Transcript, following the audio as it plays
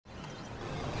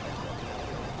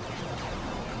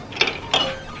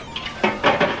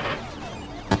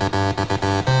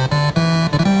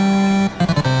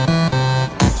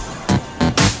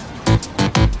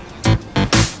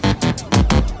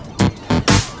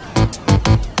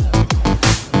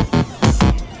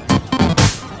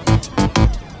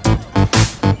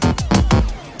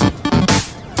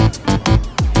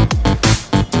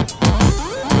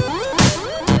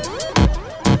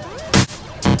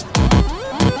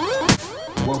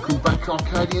Welcome back,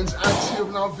 Arcadians, and to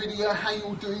another video. How you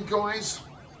all doing, guys?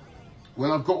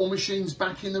 Well, I've got all machines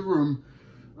back in the room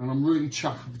and I'm really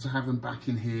chuffed to have them back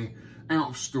in here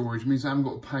out of storage. It means I haven't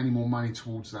got to pay any more money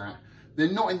towards that.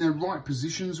 They're not in their right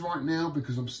positions right now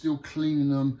because I'm still cleaning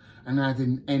them and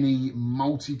adding any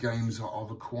multi-games that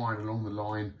I've acquired along the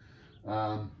line.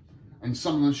 And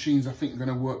some of the machines I think are going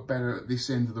to work better at this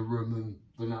end of the room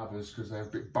than others because they're a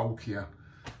bit bulkier.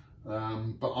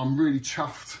 But I'm really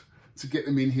chuffed to get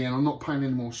them in here and I'm not paying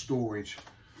any more storage.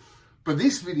 But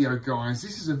this video, guys,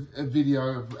 this is a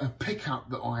video of a pickup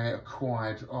that I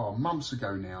acquired months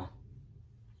ago now.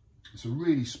 It's a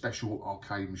really special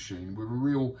arcade machine with a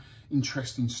real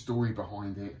interesting story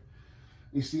behind it.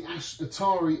 It's the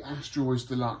Atari Asteroids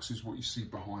Deluxe is what you see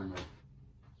behind me,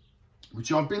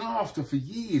 which I've been after for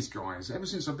years, guys. Ever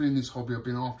since I've been in this hobby, I've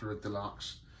been after a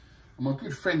Deluxe. And my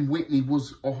good friend Whitney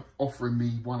was offering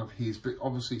me one of his, but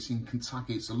obviously it's in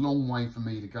Kentucky. It's a long way for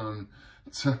me to go and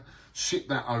to ship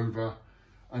that over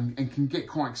and can get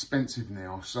quite expensive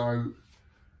now. So,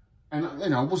 and you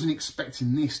know, I wasn't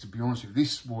expecting this, to be honest with you.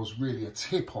 This was really a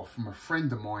tip off from a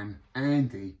friend of mine,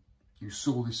 Andy, who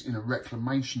saw this in a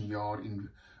reclamation yard in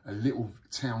a little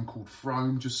town called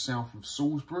Frome, just south of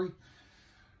Salisbury.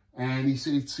 And he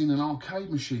said he'd seen an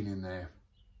arcade machine in there.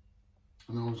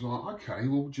 And I was like, okay,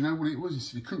 well, do you know what it was? He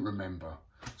said he couldn't remember.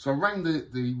 So I rang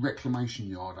the reclamation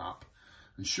yard up,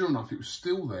 and sure enough, it was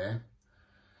still there.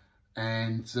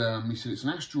 And he said, it's an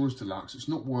Asteroids Deluxe, it's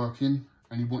not working,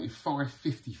 and he wanted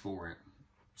 $5.50 for it.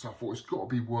 So I thought, it's got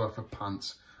to be worth a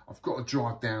punt. I've got to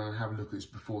drive down and have a look at this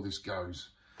before this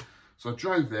goes. So I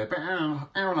drove there, about an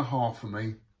hour and a half for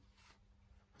me,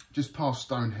 just past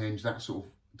Stonehenge, that sort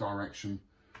of direction.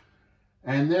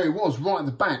 And there it was, right at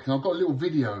the back. And I've got a little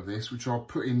video of this, which I'll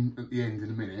put in at the end in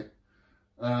a minute.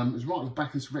 It was right at the back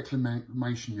of this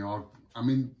reclamation yard. I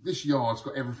mean, this yard's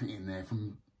got everything in there,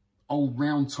 from old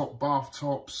round top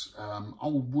bathtops,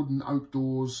 old wooden oak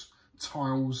doors,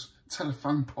 tiles,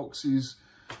 telephone boxes,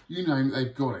 you name it,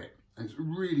 they've got it. And it's a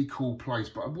really cool place,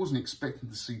 but I wasn't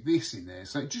expecting to see this in there.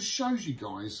 So it just shows you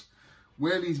guys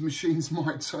where these machines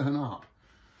might turn up.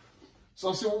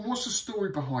 So I said, well, what's the story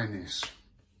behind this?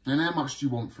 And how much do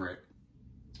you want for it?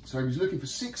 So he was looking for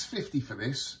 $6.50 for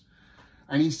this.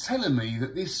 And he's telling me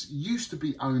that this used to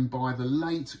be owned by the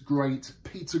late, great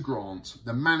Peter Grant,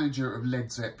 the manager of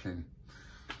Led Zeppelin.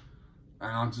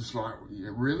 And I'm just like, yeah,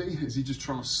 really? Is he just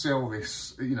trying to sell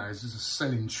this? You know, is this a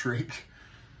selling trick?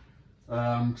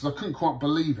 Because I couldn't quite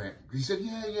believe it. He said,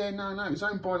 no, it's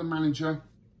owned by the manager.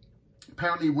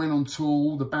 Apparently it went on tour,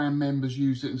 all the band members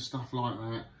used it and stuff like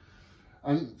that.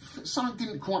 And something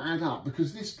didn't quite add up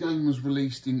because this game was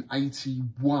released in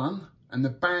 '81 and the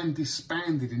band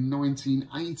disbanded in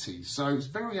 1980. So it's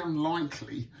very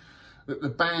unlikely that the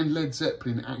band Led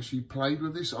Zeppelin actually played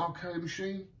with this arcade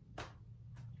machine.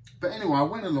 But anyway, I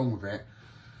went along with it.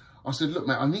 I said, look,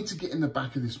 mate, I need to get in the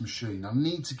back of this machine. I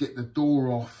need to get the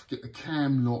door off, get the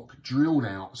cam lock drilled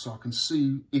out so I can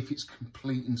see if it's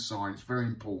complete inside. It's very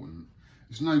important.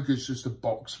 It's no good, it's just a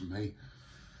box for me.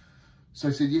 So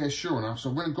he said, yeah, sure enough. So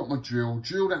I went and got my drill,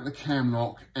 drilled out the cam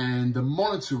lock, and the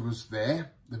monitor was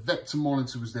there. The vector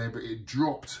monitor was there, but it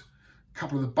dropped. A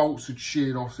couple of the bolts had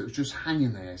sheared off, so it was just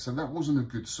hanging there. So that wasn't a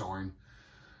good sign.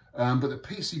 But the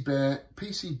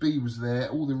PCB was there.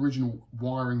 All the original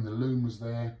wiring, the loom was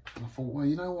there. And I thought, well,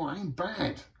 you know what? It ain't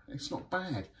bad. It's not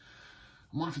bad.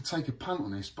 I might have to take a punt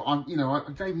on this. But I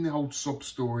gave him the old sob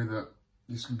story that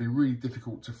this can be really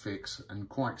difficult to fix and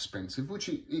quite expensive, which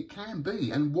it can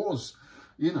be and was,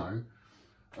 you know.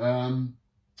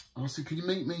 I said, could you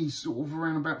meet me sort of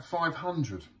around about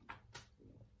 500?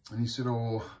 And he said,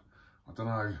 oh, I don't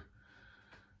know.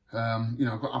 You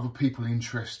know, I've got other people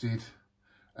interested.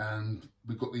 And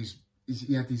we've got these,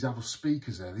 he had these other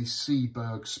speakers there, these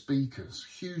Seaberg speakers,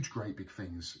 huge, great big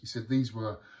things. He said we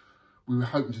were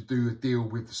hoping to do a deal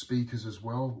with the speakers as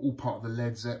well, all part of the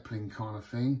Led Zeppelin kind of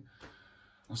thing.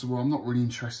 I said, well, I'm not really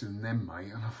interested in them,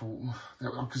 mate. And I thought,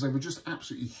 because they were just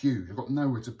absolutely huge. I've got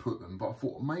nowhere to put them, but I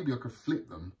thought maybe I could flip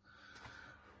them.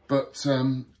 But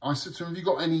I said to him, have you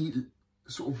got any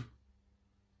sort of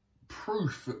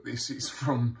proof that this is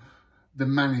from the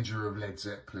manager of Led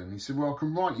Zeppelin? He said, well, I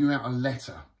can write you out a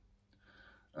letter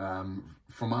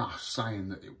from us saying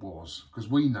that it was, because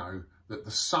we know that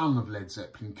the son of Led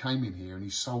Zeppelin came in here and he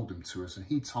sold them to us and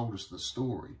he told us the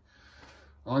story.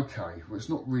 Okay, well, it's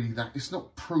not really that, it's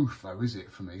not proof though, is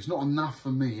it, for me? It's not enough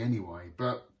for me anyway.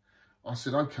 But I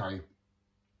said, okay,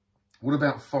 what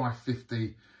about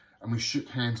 $5.50? And we shook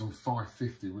hands on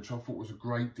 $5.50, which I thought was a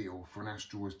great deal for an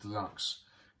Asteroids Deluxe.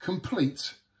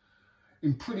 Complete,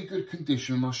 in pretty good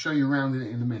condition. I'll show you around in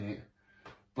it in a minute.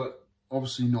 But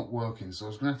obviously not working, so I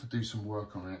was going to have to do some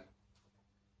work on it.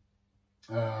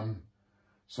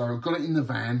 So I got it in the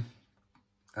van,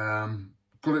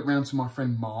 got it round to my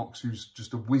friend Mark's, who's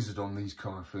just a wizard on these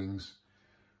kind of things,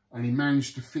 and he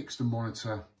managed to fix the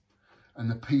monitor, and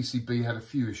the PCB had a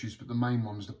few issues, but the main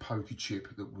one was the pokey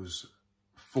chip that was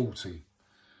faulty,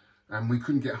 and we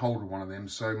couldn't get hold of one of them.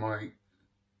 So my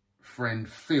friend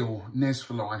Phil, Nez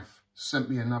for Life, sent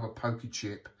me another pokey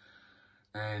chip,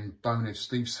 and Bonehead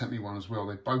Steve sent me one as well.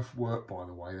 They both work, by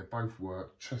the way. They both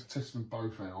work. Tested them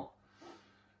both out.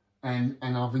 And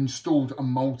I've installed a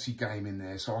multi-game in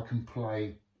there so I can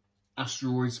play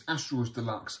Asteroids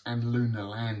Deluxe and Lunar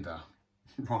Lander.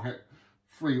 Right?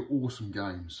 3 awesome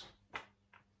games.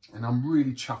 And I'm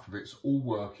really chuffed with it. It's all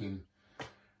working.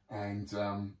 And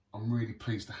I'm really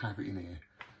pleased to have it in here.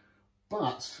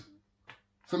 But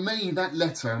for me, that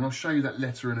letter, and I'll show you that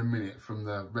letter in a minute from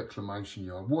the reclamation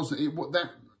yard,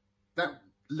 that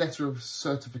letter of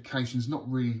certification is not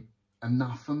really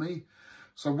enough for me.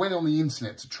 So I went on the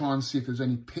internet to try and see if there's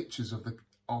any pictures of the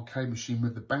arcade machine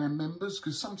with the band members,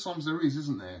 because sometimes there is,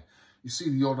 isn't there? You see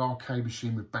the odd arcade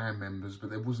machine with band members, but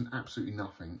there wasn't absolutely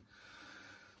nothing.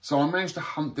 So I managed to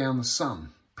hunt down the son,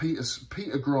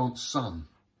 Peter Grant's son,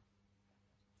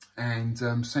 and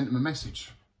sent him a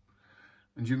message.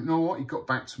 And you know what? He got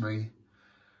back to me,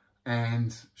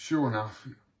 and sure enough,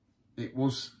 it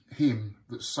was him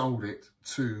that sold it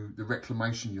to the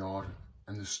reclamation yard.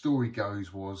 And the story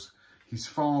goes was his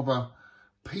father,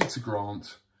 Peter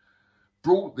Grant,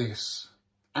 brought this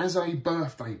as a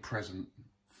birthday present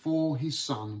for his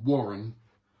son, Warren.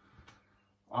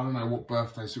 I don't know what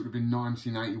birthday, so it would have been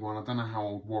 1981. I don't know how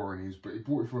old Warren is, but he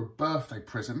bought it for a birthday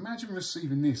present. Imagine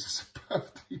receiving this as a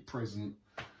birthday present.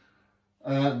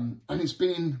 And it's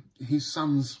been in his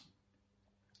son's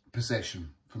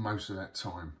possession for most of that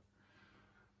time.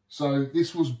 So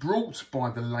this was brought by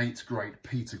the late, great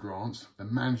Peter Grant, the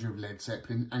manager of Led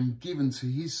Zeppelin, and given to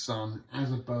his son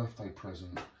as a birthday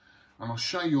present. And I'll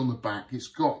show you on the back, it's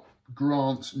got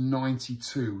Grant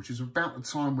 92, which is about the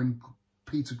time when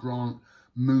Peter Grant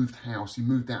moved house. He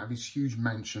moved out of his huge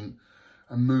mansion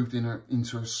and moved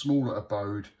into a smaller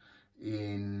abode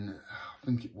in, I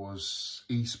think it was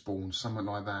Eastbourne, something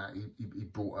like that. He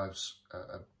bought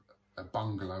a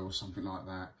bungalow or something like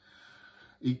that.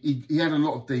 He had a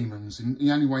lot of demons, and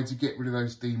the only way to get rid of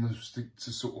those demons was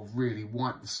to sort of really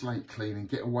wipe the slate clean and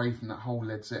get away from that whole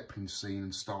Led Zeppelin scene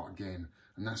and start again.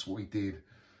 And that's what he did.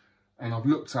 And I've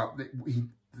looked up that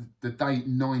the date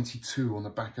 92 on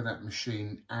the back of that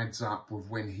machine adds up with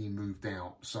when he moved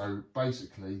out. So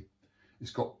basically, it's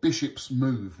got Bishop's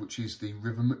Move, which is the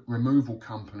removal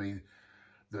company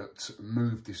that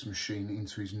moved this machine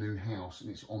into his new house,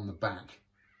 and it's on the back.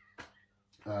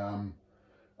 And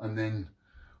then,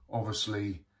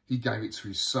 obviously, he gave it to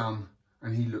his son,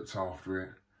 and he looked after it.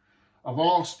 I've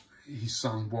asked his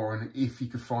son, Warren, if he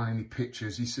could find any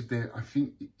pictures. He said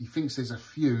he thinks there's a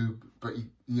few, but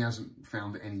he hasn't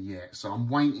found any yet. So I'm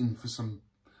waiting for some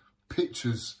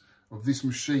pictures of this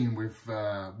machine with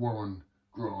Warren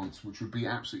Grant, which would be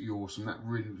absolutely awesome. That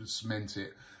really would cement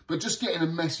it. But just getting a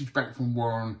message back from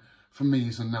Warren, for me,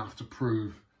 is enough to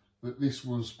prove that this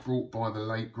was brought by the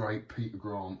late, great Peter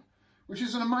Grant, which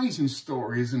is an amazing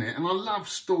story, isn't it? And I love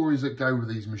stories that go with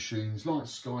these machines, like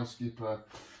Sky Skipper,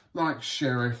 like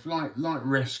Sheriff, like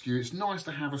Rescue. It's nice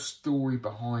to have a story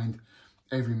behind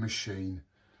every machine.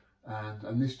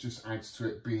 And this just adds to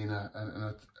it being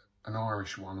an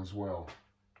Irish one as well.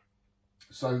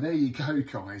 So there you go,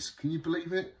 guys. Can you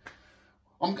believe it?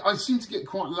 I seem to get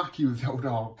quite lucky with the old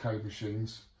arcade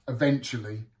machines.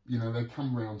 Eventually, you know, they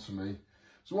come round to me.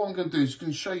 So what I'm going to do is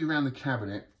going to show you around the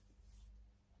cabinet.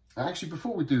 Actually,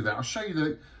 before we do that, I'll show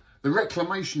you the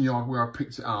reclamation yard where I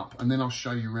picked it up, and then I'll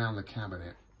show you around the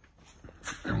cabinet.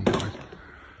 Hang on, guys.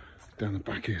 Down the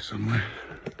back here somewhere.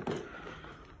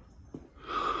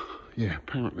 Yeah,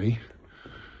 apparently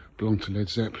belonged to Led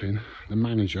Zeppelin, the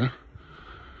manager,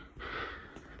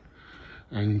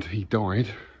 and he died,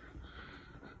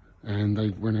 and they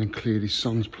went and cleared his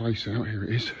son's place out. Here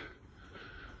it is.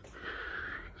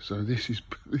 So this,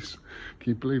 can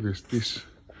you believe this? This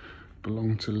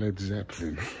belonged to Led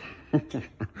Zeppelin.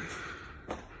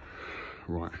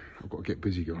 Right, I've got to get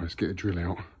busy, guys, get a drill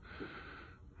out.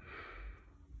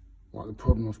 Right, the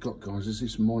problem I've got, guys, is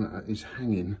this monitor is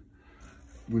hanging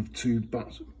with 2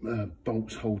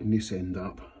 bolts holding this end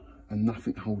up and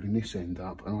nothing holding this end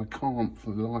up, and I can't,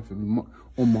 for the life of me,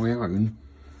 on my own,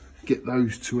 get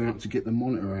those 2 out to get the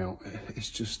monitor out.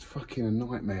 It's just fucking a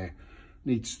nightmare.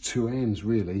 Needs 2 hands,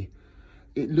 really.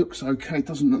 It looks okay, it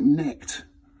doesn't look necked,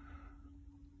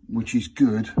 which is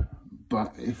good,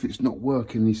 but if it's not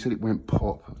working, he said it went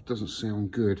pop, it doesn't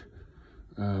sound good.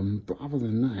 But other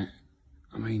than that,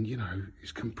 I mean, you know,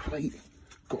 it's complete.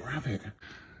 Got to have it.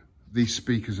 These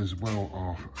speakers as well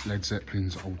are Led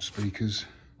Zeppelin's old speakers.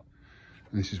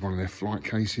 And this is one of their flight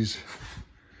cases.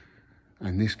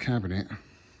 And this cabinet,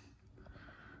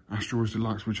 Asteroids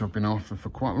Deluxe, which I've been after for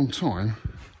quite a long time,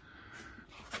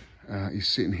 is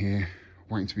sitting here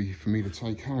waiting for me to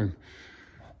take home.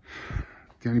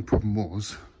 The only problem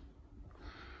was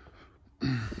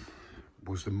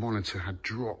the monitor had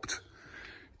dropped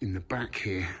in the back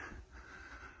here,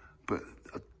 but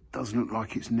it doesn't look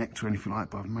like it's necked or anything like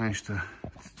that, but I've managed to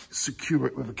secure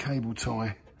it with a cable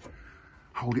tie,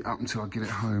 hold it up until I get it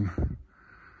home.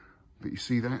 But you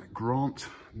see that, Grant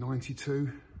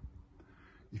 92.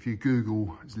 If you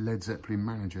Google Led Zeppelin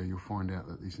manager, you'll find out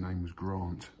that his name was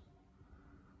Grant.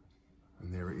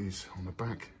 And there it is on the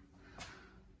back.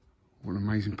 What an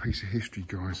amazing piece of history,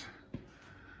 guys.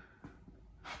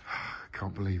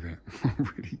 Can't believe it. I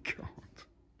really can't.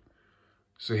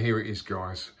 So here it is,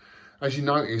 guys. As you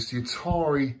notice, the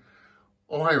Atari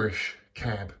Irish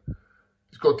cab,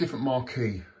 it's got a different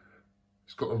marquee.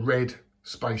 It's got a red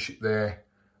spaceship there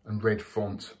and red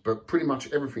font, but pretty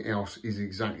much everything else is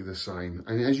exactly the same.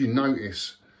 And as you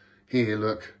notice here,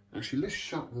 look, actually let's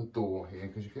shut the door here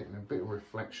because you're getting a bit of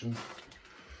reflection.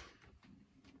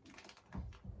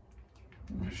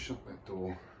 Let's shut that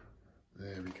door.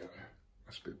 There we go.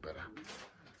 That's a bit better.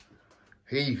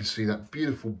 Here you can see that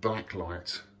beautiful black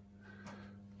light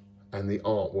and the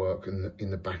artwork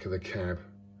in the back of the cab,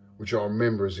 which I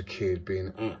remember as a kid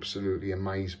being absolutely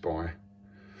amazed by.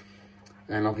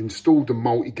 And I've installed the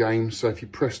multi-game, so if you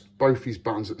press both these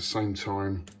buttons at the same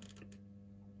time,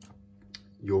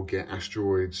 you'll get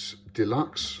Asteroids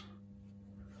Deluxe.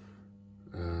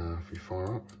 If we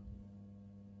fire up,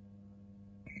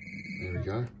 there we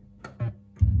go.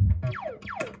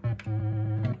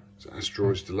 So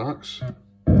Asteroids Deluxe,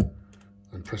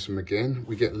 and press them again,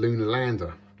 we get Lunar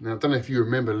Lander. Now I don't know if you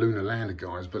remember Lunar Lander,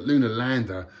 guys, but Lunar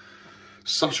Lander,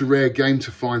 such a rare game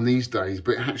to find these days,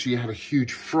 but it actually had a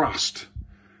huge thrust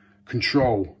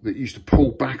control that you used to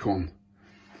pull back on.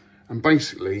 And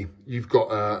basically you've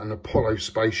got an Apollo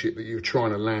spaceship that you're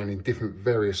trying to land in different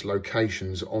various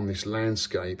locations on this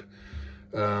landscape.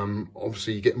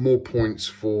 Obviously you get more points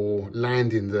for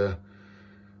landing the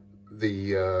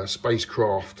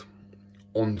spacecraft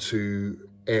onto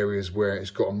areas where it's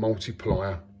got a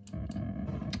multiplier.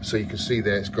 So you can see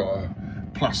there it's got a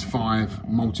 +5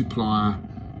 multiplier,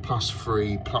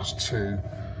 +3, +2,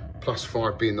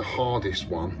 +5 being the hardest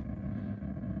one.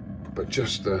 But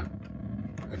just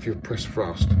if you press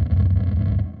thrust,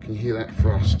 can you hear that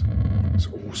thrust? It's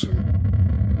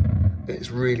awesome. It's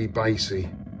really bassy.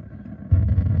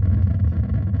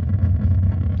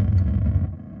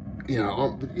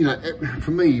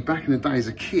 For me, back in the day as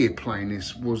a kid, playing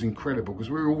this was incredible because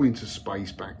we were all into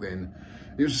space back then.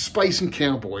 It was space and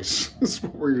cowboys. That's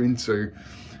what we were into.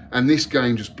 And this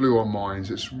game just blew our minds.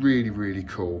 It's really, really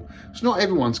cool. It's not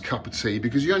everyone's cup of tea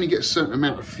because you only get a certain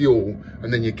amount of fuel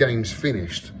and then your game's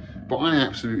finished. But I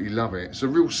absolutely love it. It's a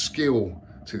real skill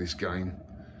to this game.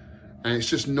 And it's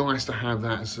just nice to have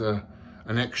that as an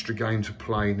extra game to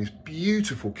play in this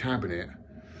beautiful cabinet.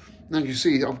 Now you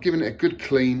see, I've given it a good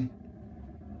clean.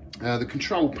 The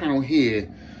control panel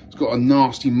here, it's got a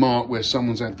nasty mark where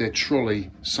someone's had their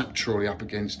sack trolley up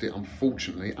against it,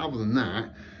 unfortunately. Other than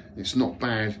that, it's not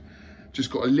bad.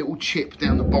 Just got a little chip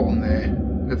down the bottom there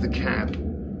of the cab,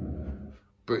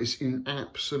 but it's in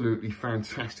absolutely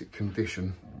fantastic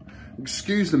condition.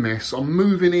 Excuse the mess, I'm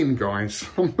moving in, guys.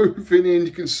 I'm moving in.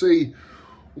 You can see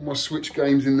all my Switch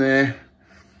games in there.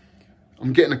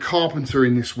 I'm getting a carpenter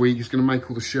in this week. He's going to make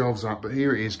all the shelves up, but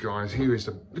here it is, guys. Here is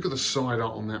look at the side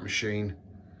art on that machine.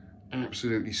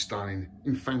 Absolutely stunning,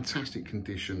 in fantastic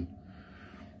condition.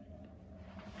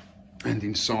 And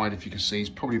inside, if you can see, it's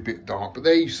probably a bit dark, but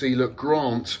there you see, look,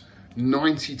 Grant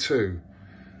 92,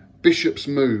 Bishop's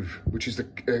Move, which is a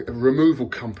removal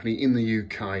company in the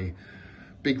UK,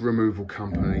 big removal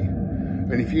company.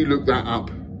 And if you look that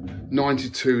up,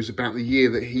 92 is about the year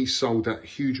that he sold that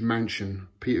huge mansion,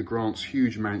 Peter Grant's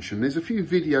huge mansion. There's a few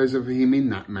videos of him in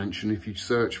that mansion if you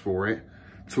search for it,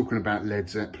 talking about Led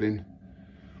Zeppelin.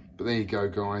 But there you go,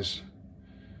 guys.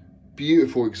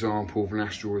 Beautiful example of an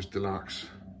Asteroids Deluxe.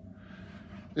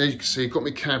 As you can see, I've got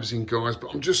my cabs in, guys,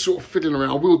 but I'm just sort of fiddling around.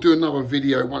 I will do another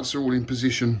video once they're all in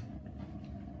position.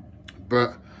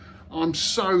 But I'm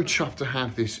so chuffed to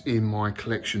have this in my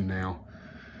collection now.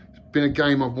 It's been a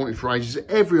game I've wanted for ages.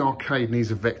 Every arcade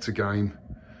needs a vector game.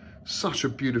 Such a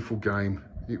beautiful game.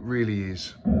 It really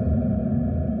is.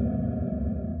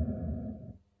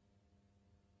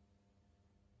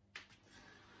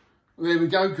 There we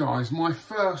go, guys. My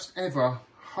first ever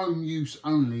home use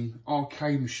only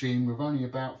arcade machine with only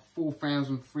about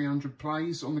 4,300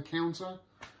 plays on the counter.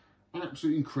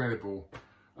 Absolutely incredible.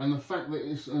 And the fact that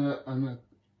it's a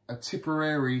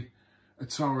Tipperary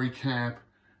Atari cab,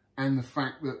 and the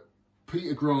fact that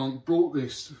Peter Grant brought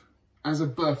this as a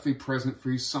birthday present for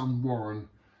his son Warren,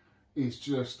 is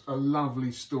just a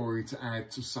lovely story to add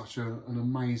to such an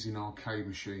amazing arcade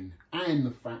machine. And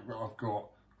the fact that I've got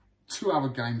 2 other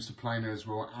games to play now as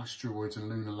well, Asteroids and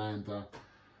Lunar Lander.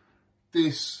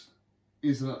 This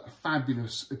is a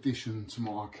fabulous addition to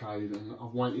my arcade, and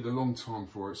I've waited a long time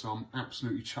for it, so I'm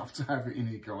absolutely chuffed to have it in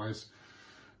here, guys.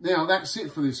 Now, that's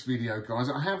it for this video, guys.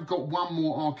 I have got one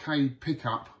more arcade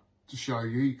pickup to show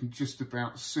you. You can just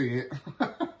about see it.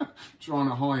 Trying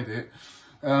to hide it.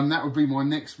 That would be my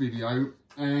next video,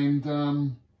 and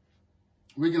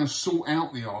we're going to sort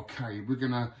out the arcade. We're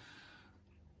going to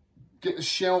get the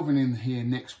shelving in here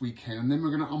next weekend, and then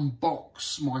we're going to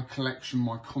unbox my collection,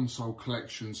 my console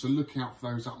collection. So look out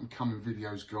for those up and coming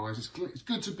videos, guys. It's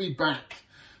good to be back.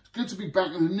 It's good to be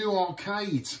back in the new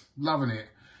arcade. Loving it.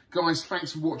 Guys,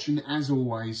 thanks for watching as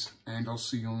always, and I'll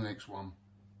see you on the next one.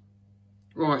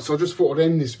 Right, so I just thought I'd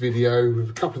end this video with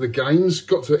a couple of the games.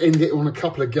 Got to end it on a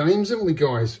couple of games, haven't we,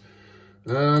 guys?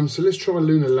 So let's try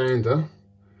Lunar Lander.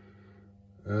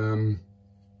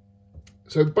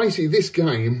 So basically this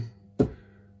game,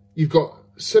 you've got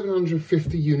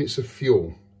 750 units of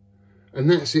fuel,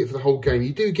 and that's it for the whole game.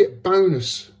 You do get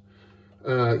bonus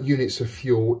units of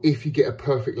fuel if you get a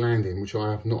perfect landing, which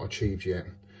I have not achieved yet.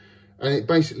 And it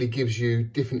basically gives you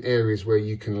different areas where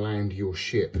you can land your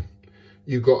ship.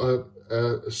 You've got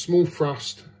a small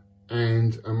thrust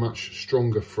and a much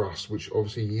stronger thrust, which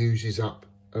obviously uses up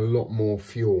a lot more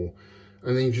fuel.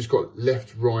 And then you've just got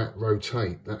left, right,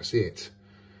 rotate. That's it.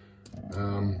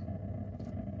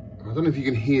 I don't know if you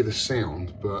can hear the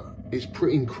sound, but it's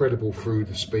pretty incredible through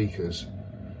the speakers.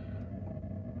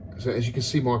 So as you can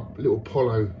see, my little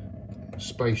Apollo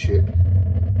spaceship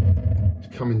is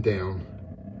coming down.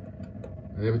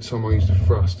 And every time I use the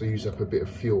thrust, I use up a bit of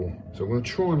fuel. So I'm going to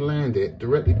try and land it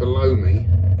directly below me.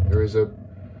 There is a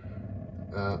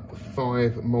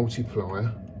 5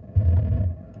 multiplier.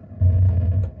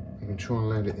 I'm going to try and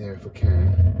land it there if I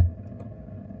can.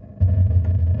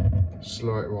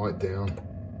 Slow it right down.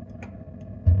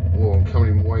 Oh, I'm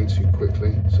coming in way too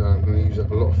quickly, so I'm going to use up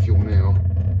a lot of fuel now.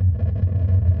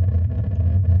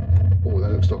 Oh,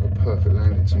 that looks like a perfect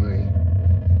landing to me.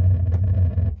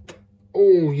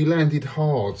 Oh, you landed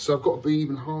hard, so I've got to be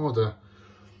even harder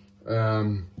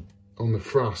on the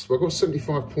thrust. But I've got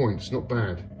 75 points, not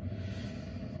bad.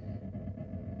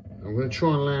 I'm going to try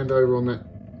and land over on that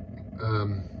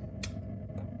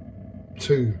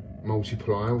 2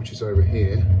 multiplier, which is over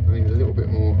here. I need a little bit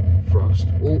more thrust.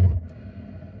 Oh.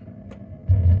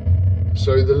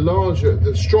 So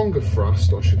the stronger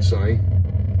thrust, I should say,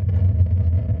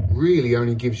 really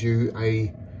only gives you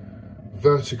a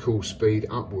vertical speed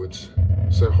upwards.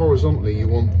 So horizontally you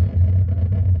want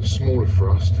the smaller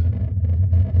thrust.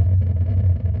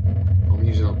 I'm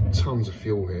using up tons of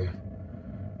fuel here.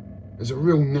 There's a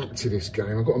real knack to this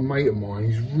game. I've got a mate of mine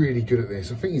who's really good at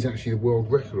this. I think he's actually the world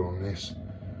record on this.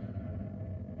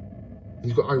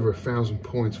 He's got over 1,000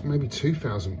 points, maybe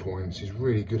 2,000 points. He's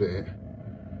really good at it.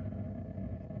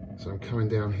 So I'm coming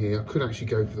down here. I could actually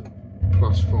go for the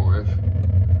 +5.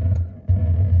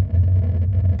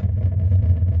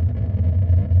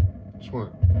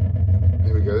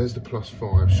 There we go, there's the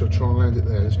 +5. Should I try and land it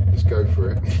there? Let's go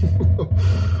for it.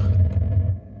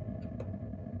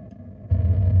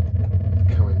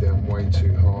 Coming down way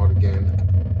too hard again.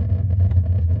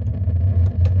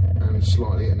 And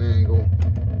slightly at an angle.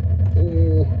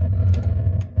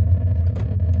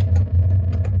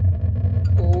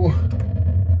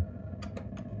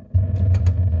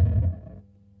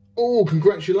 Oh,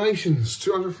 congratulations,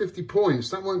 250 points.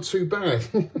 That wasn't too bad.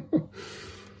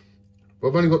 But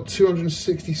I've only got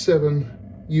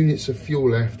 267 units of fuel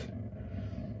left.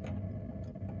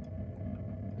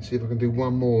 Let's see if I can do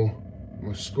one more.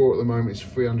 My score at the moment is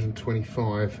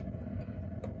 325.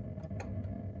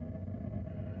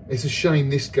 It's a shame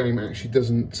this game actually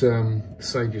doesn't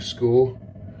save your score.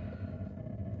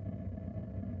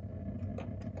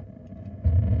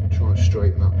 Try and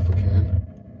straighten up if I can.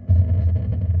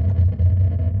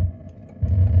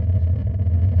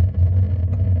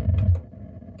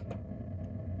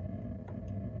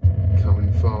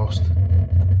 Fast.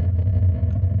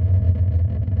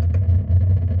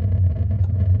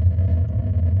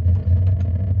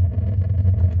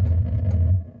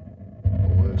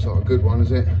 Oh, looks like a good one,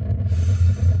 is it?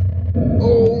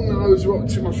 Oh no, it's right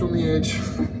too much on the edge.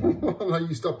 I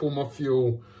used up all my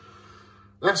fuel.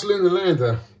 that's Lunar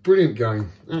Lander. Brilliant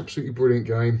game, absolutely brilliant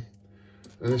game.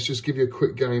 And let's just give you a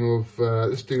quick game of,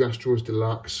 let's do Asteroids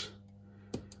Deluxe.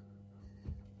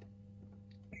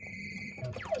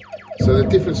 So the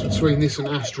difference between this and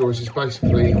Asteroids is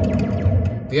basically,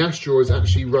 the Asteroids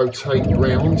actually rotate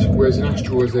round, whereas in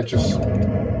Asteroids they're just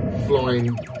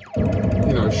flying,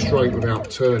 you know, straight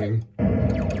without turning.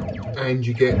 And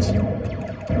you get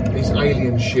these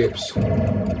alien ships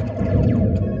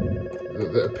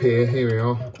that appear, here we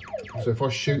are. So if I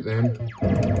shoot them,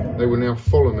 they will now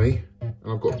follow me.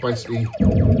 And I've got to basically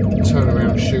turn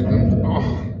around and shoot them.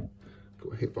 Oh,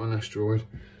 got hit by an asteroid.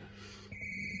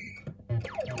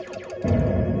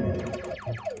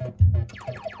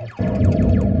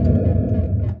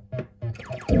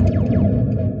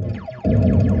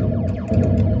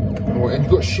 Oh, and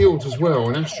you've got shields as well.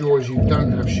 In Asteroids you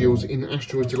don't have shields. In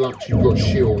Asteroids Deluxe you've got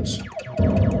shields.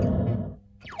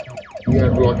 You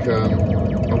have like a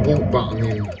walk button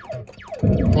in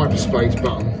hyperspace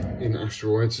button in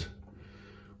Asteroids,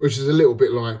 which is a little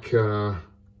bit like, is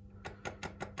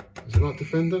it like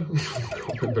Defender? I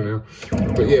can't remember now.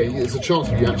 But yeah, there's a chance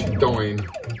of you actually dying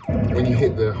when you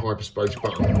hit the hyperspace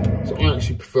button. So I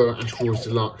actually prefer Asteroids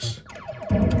Deluxe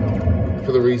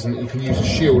for the reason that you can use a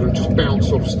shield and just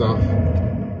bounce off stuff.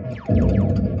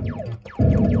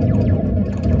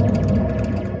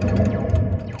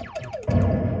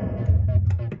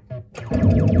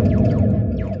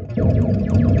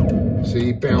 So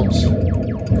you bounce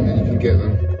and then you can get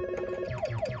them.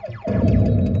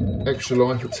 Extra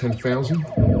life at 10,000.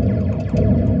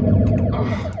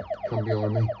 Ah, come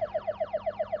behind me.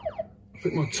 I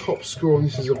think my top score on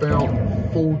this is about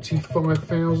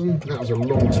 45,000. That was a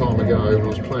long time ago when I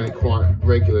was playing it quite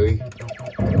regularly.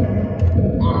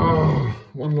 Ah,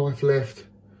 one life left.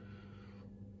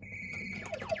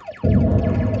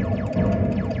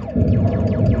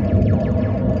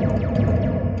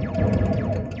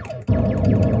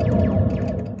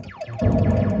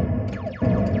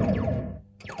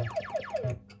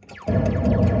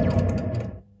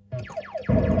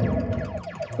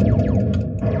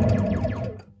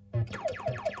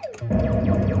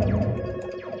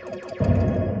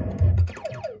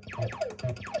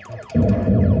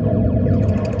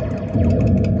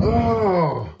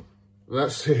 Oh,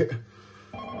 that's it.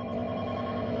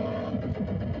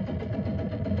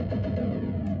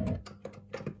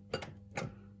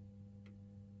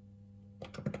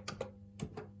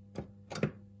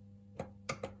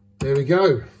 There we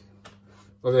go.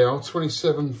 Oh, there are.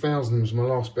 27,000 was my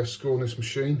last best score on this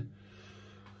machine.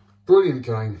 Brilliant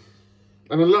game.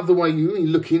 And I love the way you really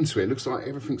look into it. It looks like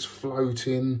everything's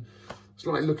floating. It's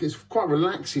like, look, it's quite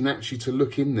relaxing actually to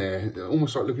look in there.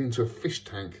 Almost like looking into a fish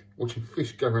tank, watching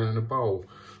fish go around in a bowl.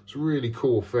 It's a really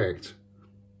cool effect.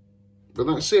 But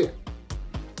that's it.